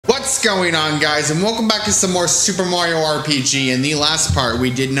going on, guys, and welcome back to some more Super Mario RPG. In the last part,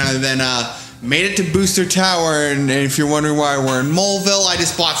 we did none other than made it to Booster Tower, and if you're wondering why we're in Moleville, I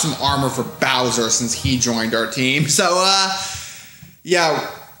just bought some armor for Bowser since he joined our team. So, yeah,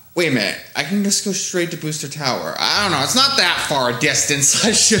 wait a minute. I can just go straight to Booster Tower. I don't know. It's not that far a distance,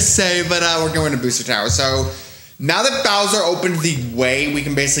 let's just say, but we're going to Booster Tower. So, now that Bowser opened the way, we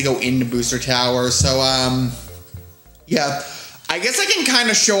can basically go into Booster Tower. So, yeah. I guess I can kind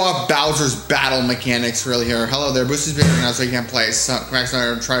of show off Bowser's battle mechanics really here. Hello there, Booster's bigger now, so you can't play. So come back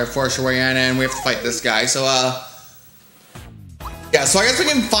and try to force your way in, and we have to fight this guy. So, yeah, so I guess we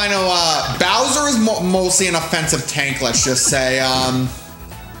can find out, Bowser is mostly an offensive tank, let's just say.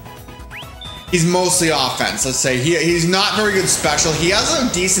 He's mostly offense, let's say. He's not very good special. He has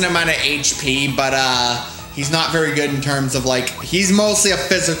a decent amount of HP, but, he's not very good in terms of, like, he's mostly a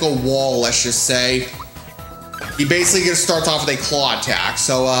physical wall, let's just say. He basically just starts off with a claw attack.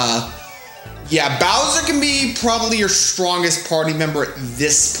 So, yeah, Bowser can be probably your strongest party member at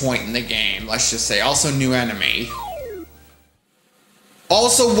this point in the game, let's just say. Also, new enemy.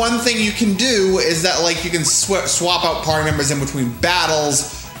 Also, one thing you can do is that, like, you can swap out party members in between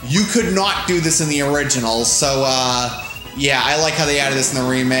battles. You could not do this in the original. So, yeah, I like how they added this in the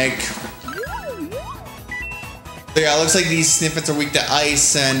remake. So, yeah, it looks like these snippets are weak to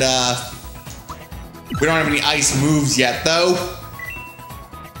ice, and, we don't have any ice moves yet, though.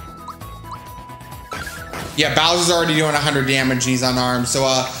 Yeah, Bowser's already doing 100 damage and he's unarmed. So,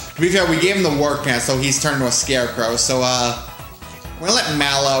 to be fair, we gave him the work pants, so he's turned into a scarecrow. So, we're gonna let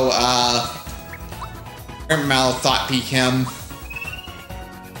Mallow, thought peek him.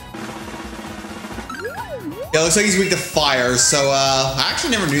 Yeah, looks like he's weak to fire. So, I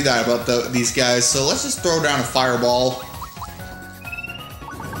actually never knew that about these guys. So, let's just throw down a fireball.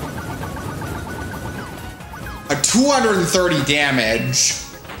 A 230 damage.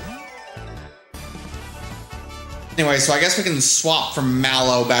 Anyway, so I guess we can swap from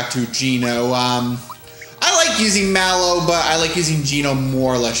Mallow back to Geno. I like using Mallow, but I like using Geno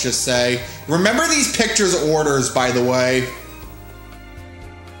more, let's just say. Remember these pictures orders, by the way.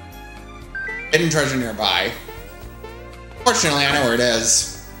 Hidden treasure nearby. Fortunately, I know where it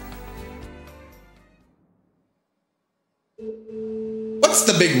is. What's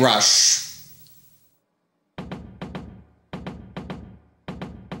the big rush?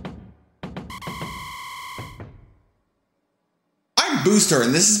 Booster,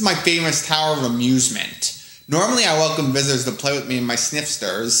 and this is my famous tower of amusement. Normally, I welcome visitors to play with me in my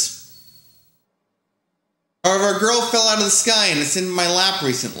sniffsters. However, a girl fell out of the sky and it's in my lap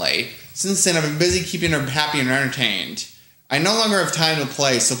recently. Since then, I've been busy keeping her happy and entertained. I no longer have time to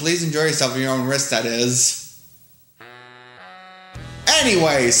play, so please enjoy yourself at your own risk, that is.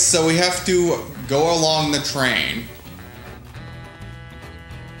 Anyways, so we have to go along the train.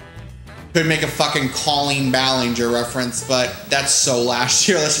 Could make a fucking Colleen Ballinger reference, but that's so last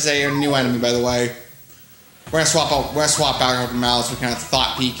year. Let's just say a new enemy, by the way. We're gonna swap out with Mallow so we kind of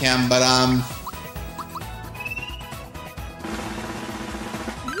thought peek him, but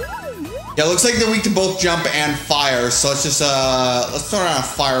yeah, it looks like they're weak to both jump and fire, so let's just let's throw down a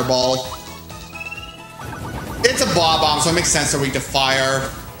fireball. It's a ball bomb, so it makes sense they're weak to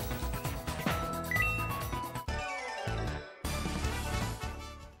fire.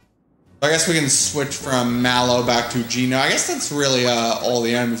 I guess we can switch from Mallow back to Geno. I guess that's really all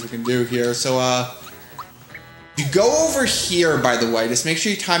the enemies we can do here. So, you go over here, by the way. Just make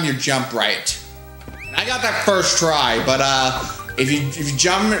sure you time your jump right. I got that first try, but if you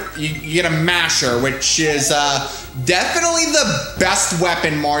jump, you get a masher, which is definitely the best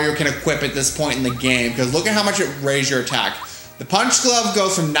weapon Mario can equip at this point in the game. Because look at how much it raises your attack. The punch glove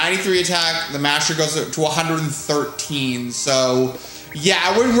goes from 93 attack. The masher goes to 113. So yeah,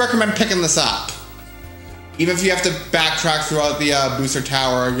 I would recommend picking this up. Even if you have to backtrack throughout the Booster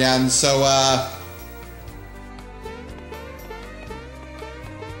Tower again. So, I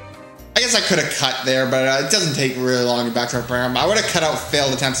guess I could have cut there, but it doesn't take really long to backtrack for him. I would have cut out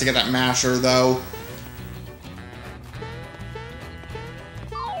failed attempts to get that masher, though.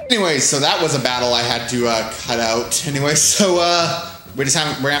 Anyway, so that was a battle I had to cut out. Anyway, so, we're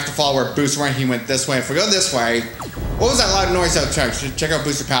gonna have to follow where Booster went. He went this way. If we go this way, what was that loud noise outside? Check out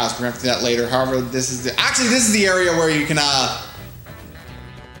Booster Palace. We're gonna have to do that later. However, this is the area where you can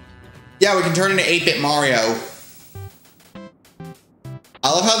yeah, we can turn into 8-bit Mario. I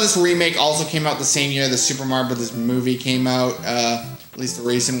love how this remake also came out the same year the Super Mario Bros. Movie came out. At least the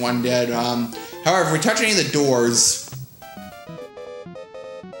recent one did. However, if we touch any of the doors,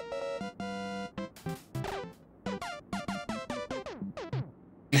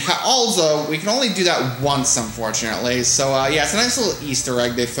 also, Also, we can only do that once, unfortunately. So, yeah, it's a nice little Easter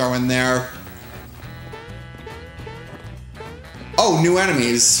egg they throw in there. Oh, new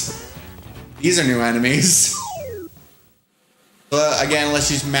enemies. These are new enemies. Again, let's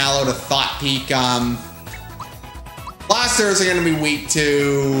use Mallow to Thought Peek. Blasters are going to be weak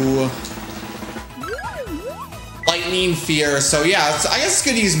to Lightning, Fear. So, yeah, I guess it's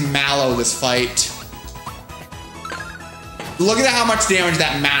good to use Mallow this fight. Look at how much damage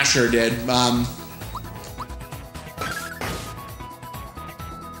that Masher did.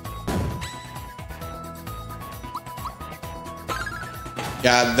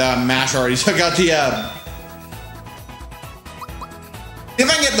 Yeah, the Masher already took out the... See if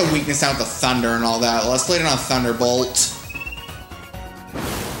I can get the weakness out, the Thunder and all that. Let's lay it on Thunderbolt.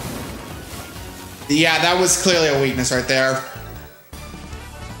 Yeah, that was clearly a weakness right there.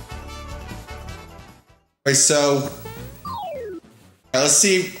 Okay, so... let's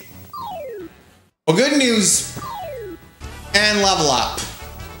see. Well, good news. And level up.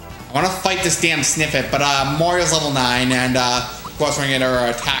 I want to fight this damn Sniffet, but Mario's level 9, and of course we're gonna get our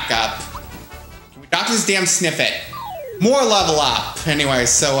attack up. Can we knock this damn Sniffet? More level up. Anyway,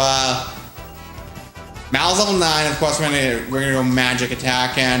 so Mal's level 9. Of course we're gonna go magic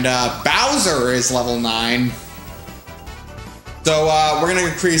attack, and Bowser is level 9. So we're gonna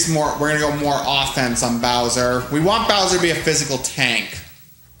increase more. We're gonna go more offense on Bowser. We want Bowser to be a physical tank.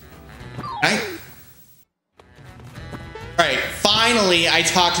 Right? All right. Finally, I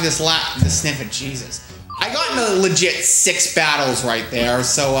talked to the Sniffet. Jesus, I got into legit 6 battles right there.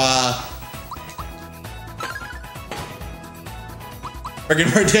 So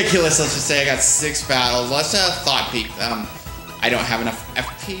freaking ridiculous. Let's just say I got 6 battles. Let's Thought Peek. I don't have enough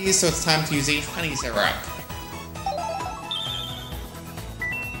FP, so it's time to use a honey syrup.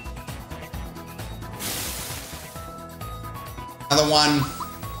 Another one.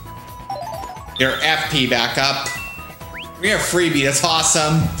 Your FP back up. We have freebie, that's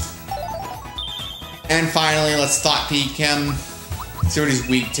awesome. And finally, let's Thought Peek him. See what he's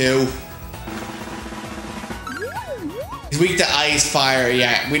weak to. He's weak to ice, fire.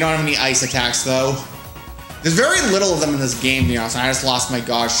 Yeah, we don't have any ice attacks though. There's very little of them in this game, to be honest. I just lost my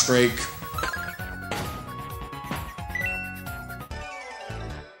Gosh streak.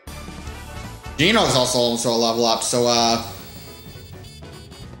 Gino's also a level up, so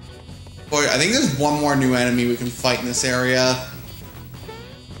boy, I think there's one more new enemy we can fight in this area.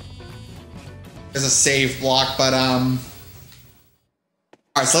 There's a save block, but alright,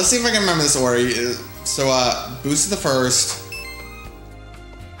 so let's see if I can remember this order. So Boost is the first.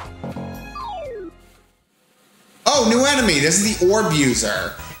 Oh, new enemy. This is the Orb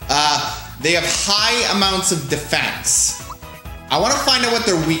User. They have high amounts of defense. I want to find out what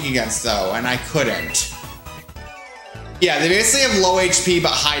they're weak against though, and I couldn't. Yeah, they basically have low HP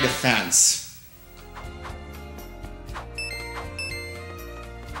but high defense.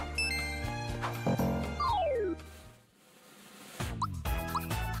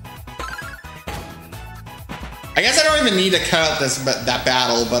 I guess I don't even need to cut out that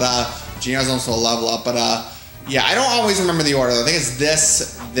battle, but Gino's also a level up, but yeah, I don't always remember the order. I think it's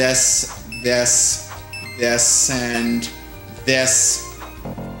this, and this.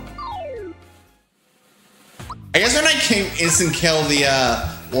 I guess when I can instant kill the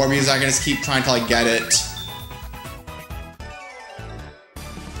Orb User, I can just keep trying till I get it.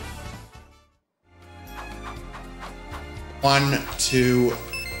 One, two,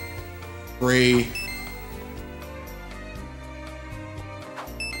 three.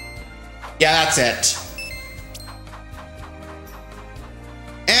 Yeah, that's it.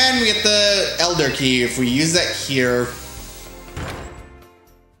 And we get the Elder Key. If we use that here,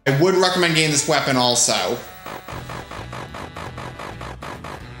 I would recommend getting this weapon also.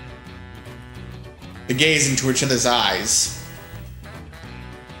 To gaze into each other's eyes.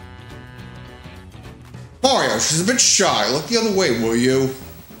 Mario, she's a bit shy. Look the other way, will you?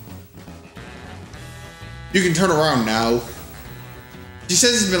 You can turn around now. She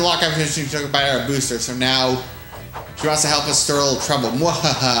says it's been locked up since she took it by our booster, so now she wants to help us stir a little trouble.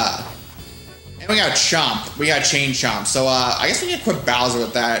 Mwahaha. And we got Chomp. We got Chain Chomp. So I guess we can equip Bowser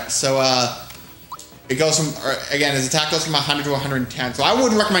with that. So it goes from, again, his attack goes from 100 to 110. So I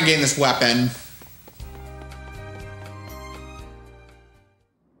would recommend getting this weapon.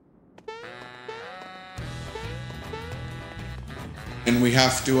 And we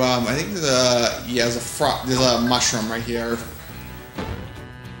have to, I think there's a, yeah, there's a mushroom right here.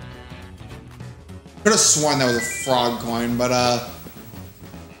 Could have sworn that was a frog coin, but,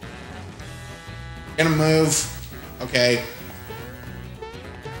 gonna move. Okay.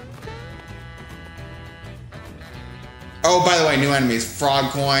 Oh, by the way, new enemies.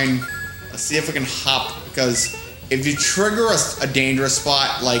 Frog coin. Let's see if we can hop, because if you trigger a dangerous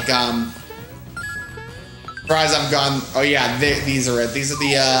spot, like, surprise, I'm gone. Oh yeah, these are it. These are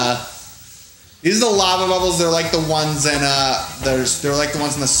the lava bubbles. They're like the ones in, they're like the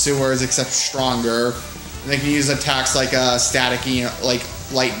ones in the sewers, except stronger. And they can use attacks like, staticky, like,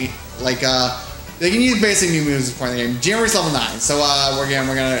 lightning, like, they can use basic new moves at this point in the game. January's level 9, so, we're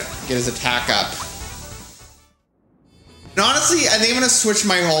gonna get his attack up. And honestly, I think I'm gonna switch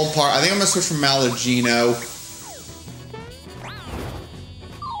my whole part. I think I'm gonna switch from Mal to Gino.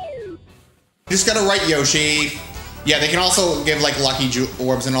 Just gotta write Yoshi. Yeah, they can also give like lucky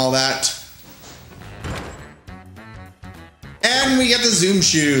orbs and all that. And we get the zoom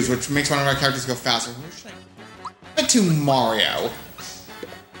shoes, which makes one of our characters go faster. Who should I to Mario?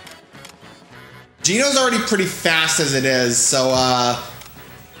 Gino's already pretty fast as it is, so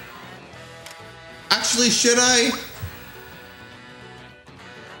actually, should I?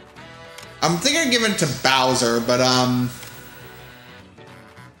 I'm thinking of giving it to Bowser, but yeah,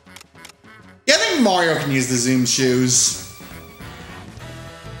 I think Mario can use the zoom shoes.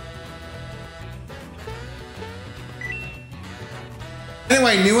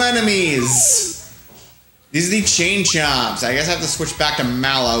 Anyway, new enemies. These are the Chain Chomps. I guess I have to switch back to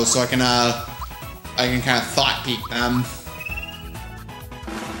Mallow so I can kind of thought peek them.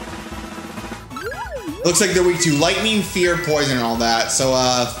 Looks like they're weak to lightning, fear, poison, and all that. So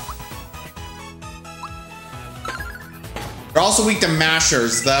they're also weak to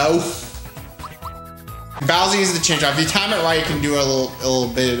mashers, though. Bowser uses the Chain Chomp. If you time it right, you can do a little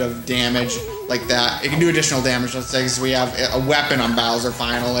bit of damage like that. It can do additional damage, let's say, because we have a weapon on Bowser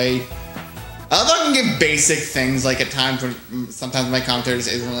finally. I love I can give basic things, like at times when sometimes my commentary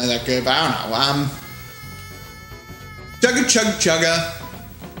just isn't really that good, but I don't know. Chugga chug chugga.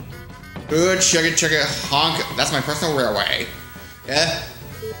 Good chugga chugga honk. That's my personal railway. Yeah.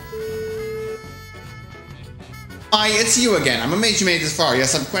 Hi, it's you again. I'm amazed you made it this far.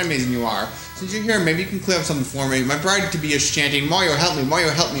 Yes, I'm quite amazing you are. Since you're here, maybe you can clear up something for me. My bride-to-be is chanting, Mario, help me, Mario,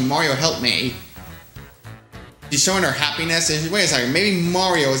 help me, Mario, help me. She's showing her happiness. Wait a second, maybe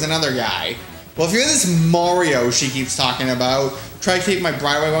Mario is another guy. Well, if you're this Mario she keeps talking about, try to take my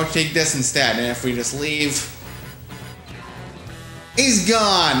bride away, why don't you take this instead? And if we just leave... He's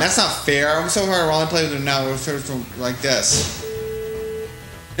gone! That's not fair. I'm so hard while I play with him now. It starts like this.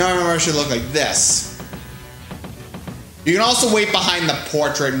 Now I remember I should look like this. You can also wait behind the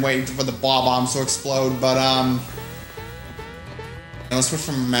portrait and wait for the bombs to explode, but, let's switch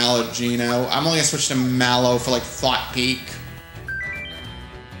from Mallow to Gino. I'm only gonna switch to Mallow for, like, Thought Peak.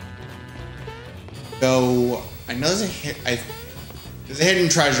 So, I know there's a hidden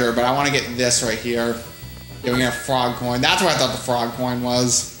treasure, but I want to get this right here. Yeah, we get a frog coin. That's what I thought the frog coin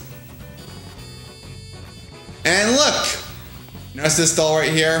was. And look! Notice this doll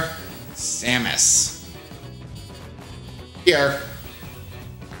right here? Samus. Here.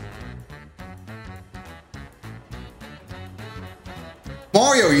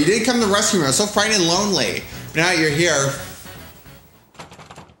 Mario, you did come to rescue me. I was so frightened and lonely. But now you're here.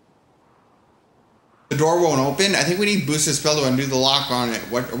 The door won't open. I think we need Booster's spell to undo the lock on it.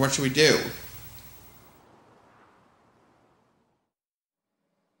 What should we do?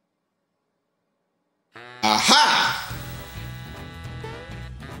 Aha!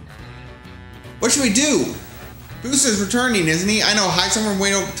 What should we do? Booster's returning, isn't he? I know, hide somewhere and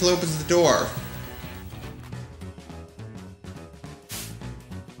wait till he opens the door.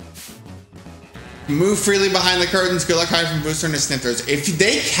 Move freely behind the curtains. Good luck hiding from Booster and his snifters. If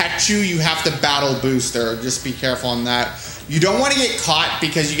they catch you, you have to battle Booster. Just be careful on that. You don't want to get caught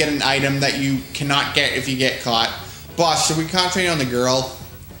because you get an item that you cannot get if you get caught. Boss, should we concentrate on the girl?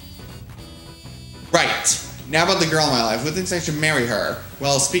 Right. Now about the girl in my life. Who thinks I should marry her?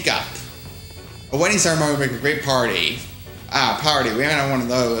 Well, speak up. A wedding ceremony would make a great party. Ah, party. We haven't had one of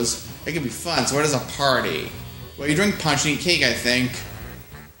those. It could be fun. So what is a party? Well, you drink punch and eat cake, I think.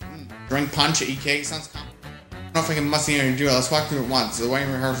 Drink punch, eat cake? Sounds complicated. I don't know if I can must to do it. Let's walk through it once. The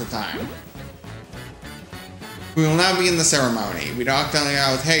wedding rehearsal time. We will now begin the ceremony. We knock down the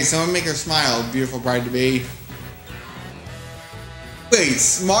aisle with, hey, someone make her smile, beautiful bride-to-be.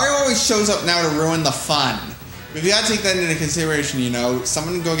 Wait, Mario always shows up now to ruin the fun. We've got to take that into consideration, you know.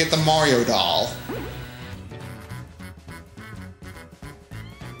 Someone go get the Mario doll.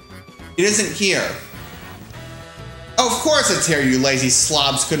 It isn't here. Oh, of course it's here, you lazy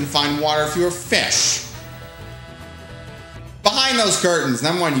slobs. Couldn't find water if you were fish. Behind those curtains.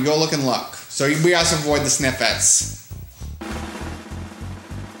 Number one, you go look and look. So we also avoid the sniffets.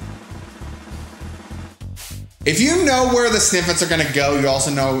 If you know where the sniffets are gonna go, you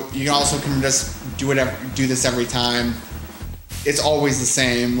can also can just do this every time. it's always the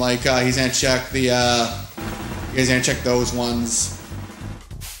same. Like, he's gonna check the, he's gonna check those ones.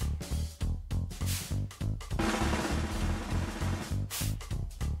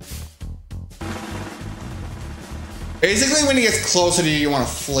 Basically, when he gets closer to you, you want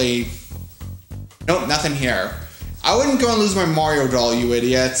to flee. Nope, nothing here. I wouldn't go and lose my Mario doll, you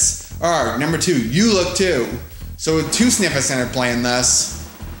idiots. Alright, number 2, you look too. So with 2 snippets in it playing this.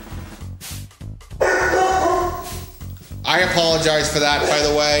 I apologize for that, by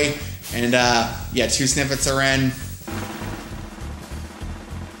the way. And yeah, 2 snippets are in.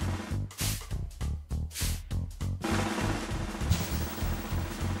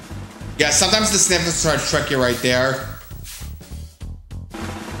 Yeah, sometimes the snippets try to trick you right there.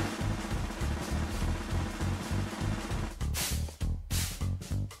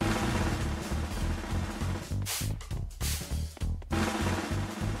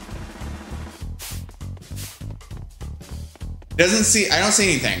 I don't see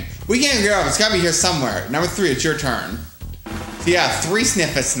anything. We can't go up. It's gotta be here somewhere. Number 3, it's your turn. So yeah, 3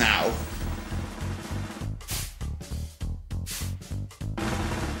 snippets now.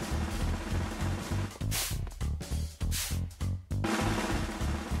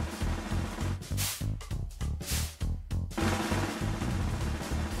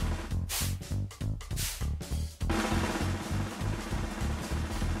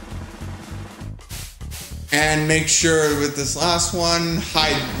 And make sure with this last one,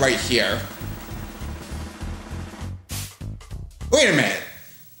 hide right here. Wait a minute.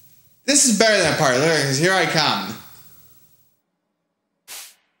 This is better than that part. Look, because here I come.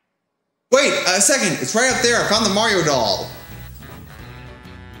 Wait a second. It's right up there. I found the Mario doll.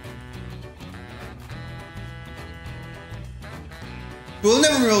 We'll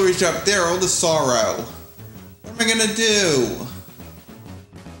never really reach up there. Oh, the sorrow. What am I gonna do?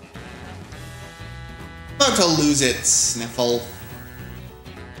 About to lose it, Sniffle.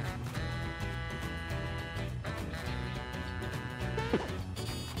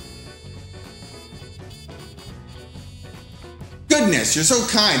 Goodness, you're so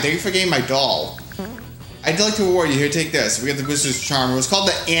kind. Thank you for getting my doll. I'd like to reward you. Here, take this. We got the Booster's Charm. It was called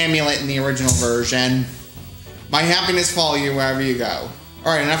the Amulet in the original version. My happiness follow you wherever you go.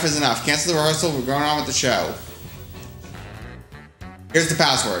 Alright, enough is enough. Cancel the rehearsal. We're going on with the show. Here's the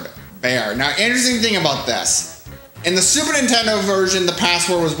password. Bear. Now, interesting thing about this. In the Super Nintendo version, the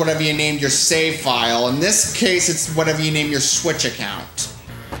password was whatever you named your save file. In this case, it's whatever you name your Switch account.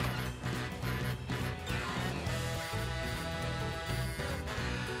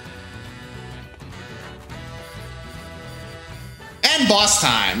 And boss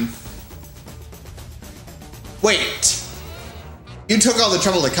time. Wait. You took all the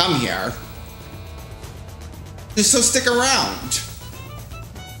trouble to come here. Just so stick around.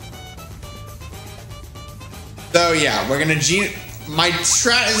 So yeah, we're gonna my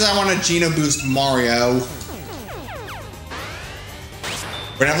strat is I want to Geno boost Mario.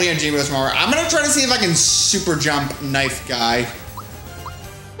 We're definitely gonna Geno boost Mario. I'm gonna try to see if I can super jump Knife Guy.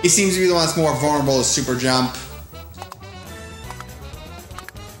 He seems to be the one that's more vulnerable to super jump.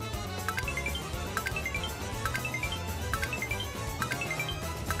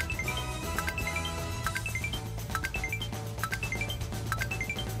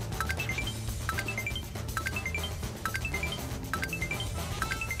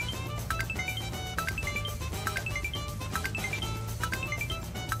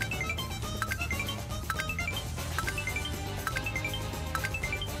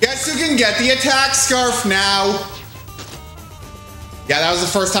 Guess who can get the attack scarf now? Yeah, that was the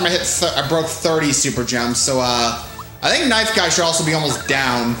first time I broke 30 super jumps, so I think Knife Guy should also be almost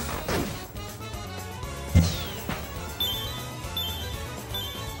down.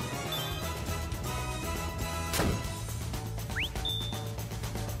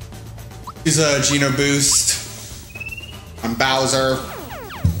 Use a Geno boost on Bowser.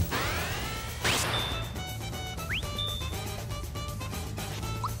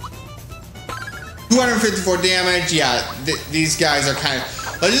 254 damage. Yeah, these guys are kind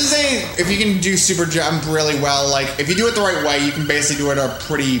of. Let's just say if you can do super jump really well, like if you do it the right way, you can basically do it a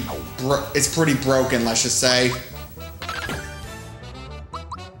pretty. It's pretty broken. Let's just say.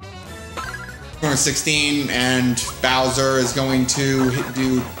 216, and Bowser is going to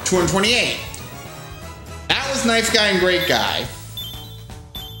do 228. That was Knife Guy and Great Guy.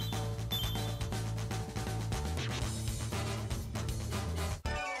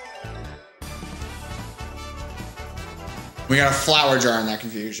 We got a flower jar in that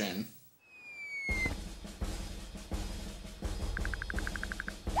confusion.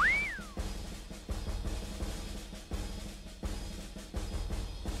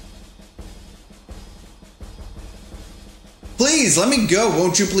 Please, let me go,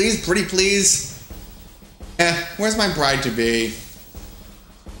 won't you please? Pretty please. Where's my bride-to-be?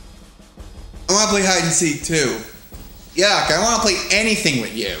 I want to play hide and seek too. Yuck, I want to play anything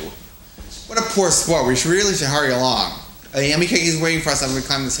with you. What a poor sport. We really should hurry along. The yummy cake is waiting for us as we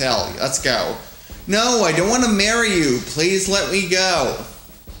climb this hill. Let's go. No, I don't want to marry you. Please let me go.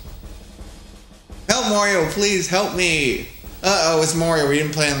 Help, Mario. Please help me. Uh-oh, it's Mario. We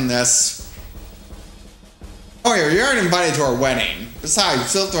didn't plan this. Mario, you aren't invited to our wedding. Besides, we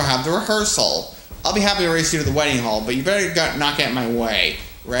still have to have the rehearsal. I'll be happy to race you to the wedding hall, but you better not get in my way.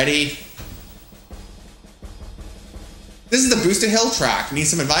 Ready? This is the boosted hill track. Need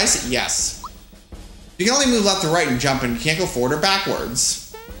some advice? Yes. You can only move left or right and jump, and you can't go forward or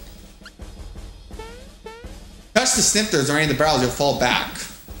backwards. Touch the snifters or any of the barrels, you'll fall back.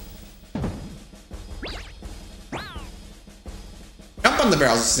 Jump on the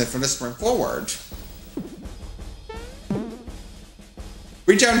barrels and snifter to sprint forward.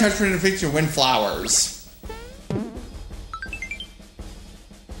 Reach out and touch for an infection to win flowers.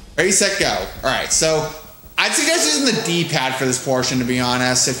 Ready, set, go. Alright, so I'd suggest using the D-pad for this portion, to be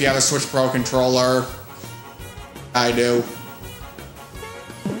honest, if you have a Switch Pro controller. I do.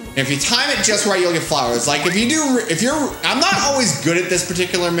 If you time it just right, you'll get flowers. Like, I'm not always good at this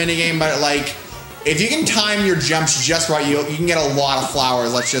particular minigame, but like, if you can time your jumps just right, you can get a lot of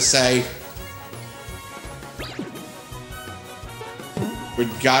flowers, let's just say. We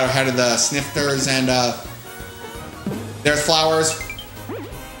got ahead of the snifters, and there's flowers.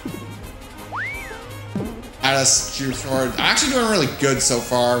 Add us juice forward. I'm actually doing really good so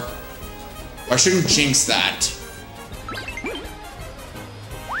far. I shouldn't jinx that.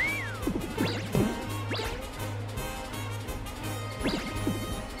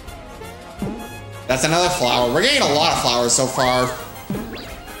 That's another flower. We're getting a lot of flowers so far.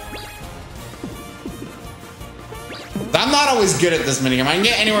 I'm not always good at this minigame. I can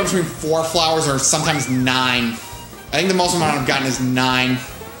get anywhere between 4 flowers or sometimes 9. I think the most amount I've gotten is 9. I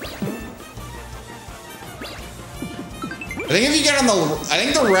think if you get on I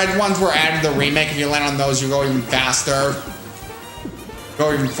think the red ones were added to the remake. If you land on those, you go even faster.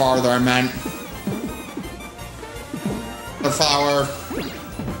 Go even farther, I meant. The flower.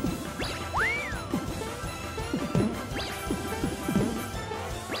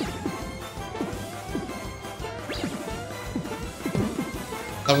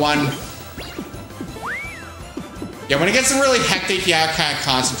 The one. Yeah, when it gets really hectic, yeah, I kind of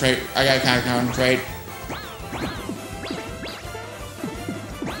concentrate. I gotta kind of concentrate.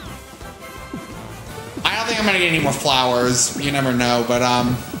 I don't think I'm gonna get any more flowers. You never know, but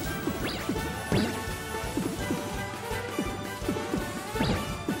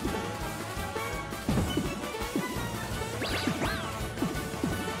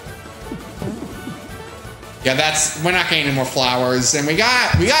yeah, we're not getting any more flowers, and we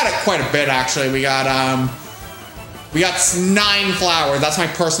got it quite a bit actually. We got 9 flowers. That's my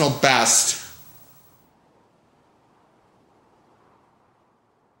personal best.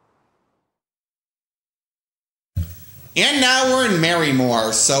 And now we're in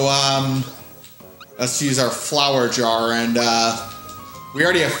Marrymore, so let's use our flower jar, and we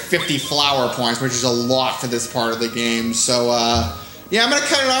already have 50 flower points, which is a lot for this part of the game. So yeah, I'm gonna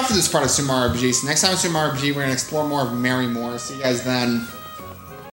cut it off for this part of Super Mario RPG. So next time on Super Mario RPG, we're gonna explore more of Marrymore. See you guys then.